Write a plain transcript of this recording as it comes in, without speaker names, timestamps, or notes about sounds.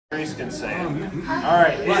Grace can say it. All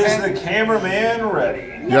right, is the cameraman ready?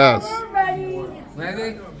 Yes.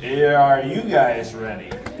 Ready? Are you guys ready?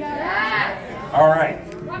 Yes. All right.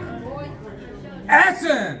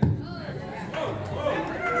 Action!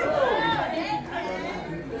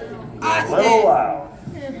 A little loud.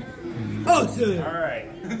 Awesome! All right.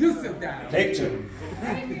 You sit down. Take two.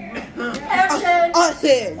 Action.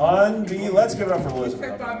 Unbe. Let's give it up for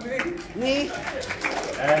Elizabeth. Me.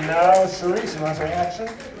 And now, Sharice, you want to say action?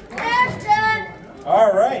 Action.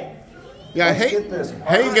 All right. Yeah, Let's get this.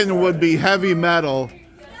 Hagen would be heavy metal,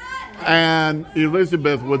 and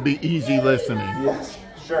Elizabeth would be easy listening. Yes,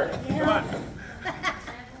 sure. Come on.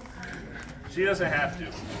 She doesn't have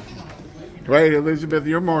to. Right, Elizabeth,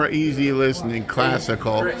 you're more easy listening,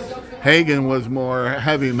 classical. Hagen was more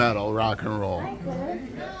heavy metal, rock and roll. All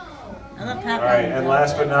right, and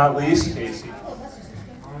last but not least, Casey.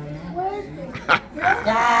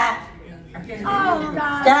 Oh,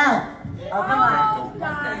 God. Down. Oh,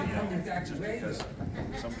 God. Just because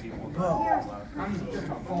some people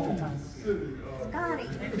Scotty.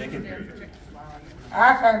 they can hear you.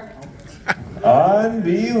 Arthur.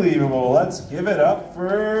 Unbelievable. Let's give it up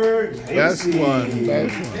for Casey. Best one.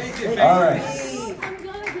 Best one. All right.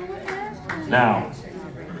 Now,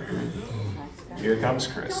 here comes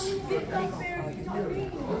Chris.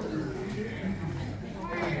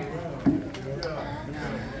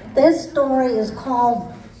 This story is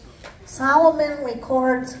called Solomon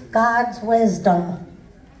Records God's Wisdom.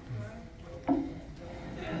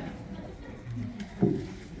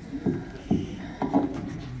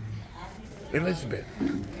 Elizabeth.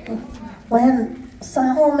 When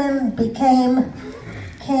Solomon became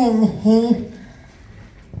king, he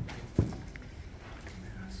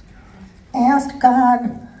asked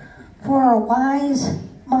God for a wise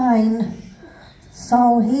mind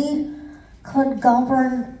so he could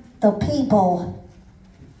govern the people.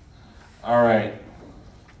 All right.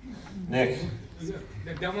 Nick,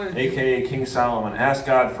 a.k.a. King Solomon, ask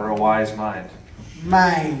God for a wise mind.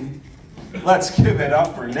 Mine. Let's give it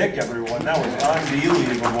up for Nick, everyone. That was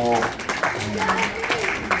unbelievable.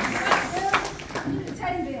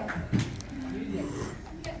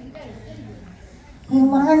 He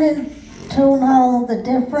wanted to know the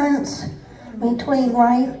difference between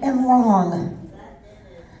right and wrong.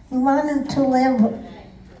 He wanted to live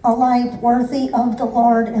a life worthy of the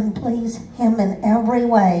Lord and please Him in every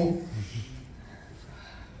way.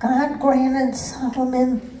 God granted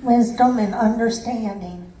Solomon wisdom and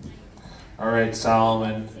understanding. All right,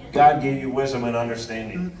 Solomon. God gave you wisdom and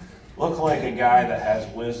understanding. Look like a guy that has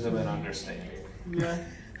wisdom and understanding.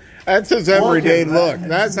 That's his everyday look.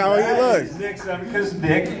 That's how he looks. Because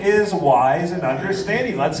Nick is wise and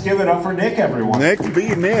understanding. Let's give it up for Nick, everyone. Nick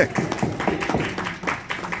be Nick.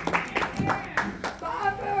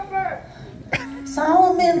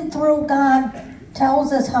 Solomon, through God,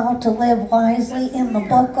 tells us how to live wisely in the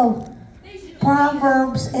book of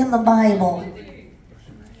Proverbs in the Bible.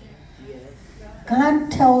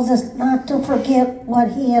 God tells us not to forget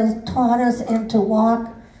what He has taught us and to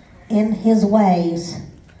walk in His ways.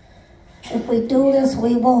 If we do this,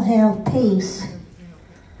 we will have peace.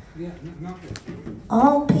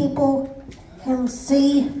 All people can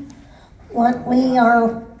see what we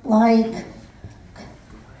are like.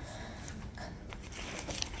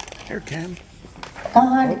 Here, Ken.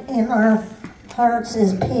 God in our hearts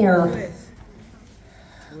is pure.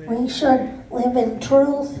 We should live in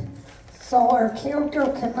truth, so our character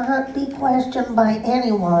cannot be questioned by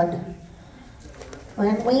anyone.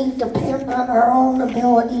 When we depend on our own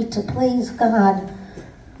ability to please God,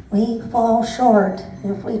 we fall short.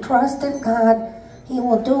 If we trust in God, He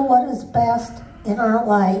will do what is best in our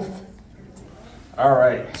life. All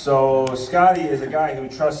right, so Scotty is a guy who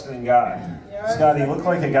trusts in God. Scotty, look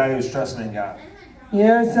like a guy who's trusting in God.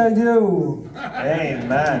 Yes, I do.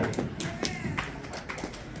 Amen.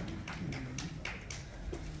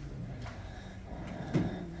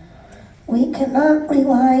 We cannot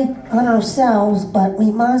rely on ourselves, but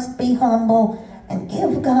we must be humble and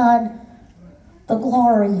give God the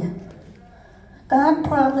glory. God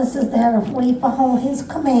promises that if we follow His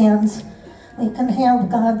commands, we can have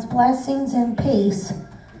God's blessings and peace.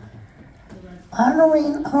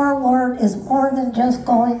 Honoring our Lord is more than just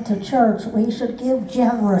going to church. We should give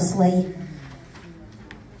generously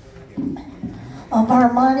of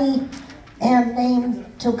our money and name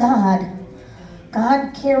to God.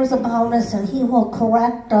 God cares about us and He will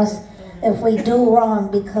correct us if we do wrong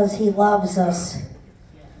because He loves us.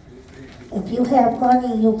 If you have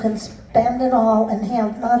money, you can spend it all and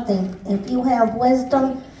have nothing. If you have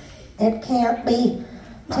wisdom, it can't be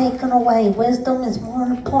taken away. Wisdom is more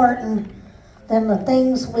important than the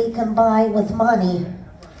things we can buy with money.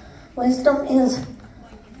 Wisdom is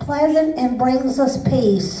pleasant and brings us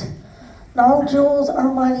peace. No jewels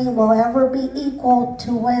or money will ever be equal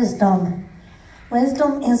to wisdom.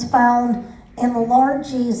 Wisdom is found in the Lord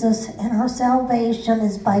Jesus, and our salvation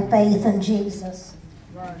is by faith in Jesus.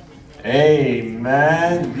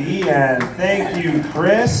 Amen. The end. Thank you,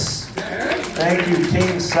 Chris. Thank you,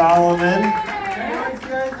 King Solomon.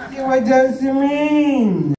 What does it mean?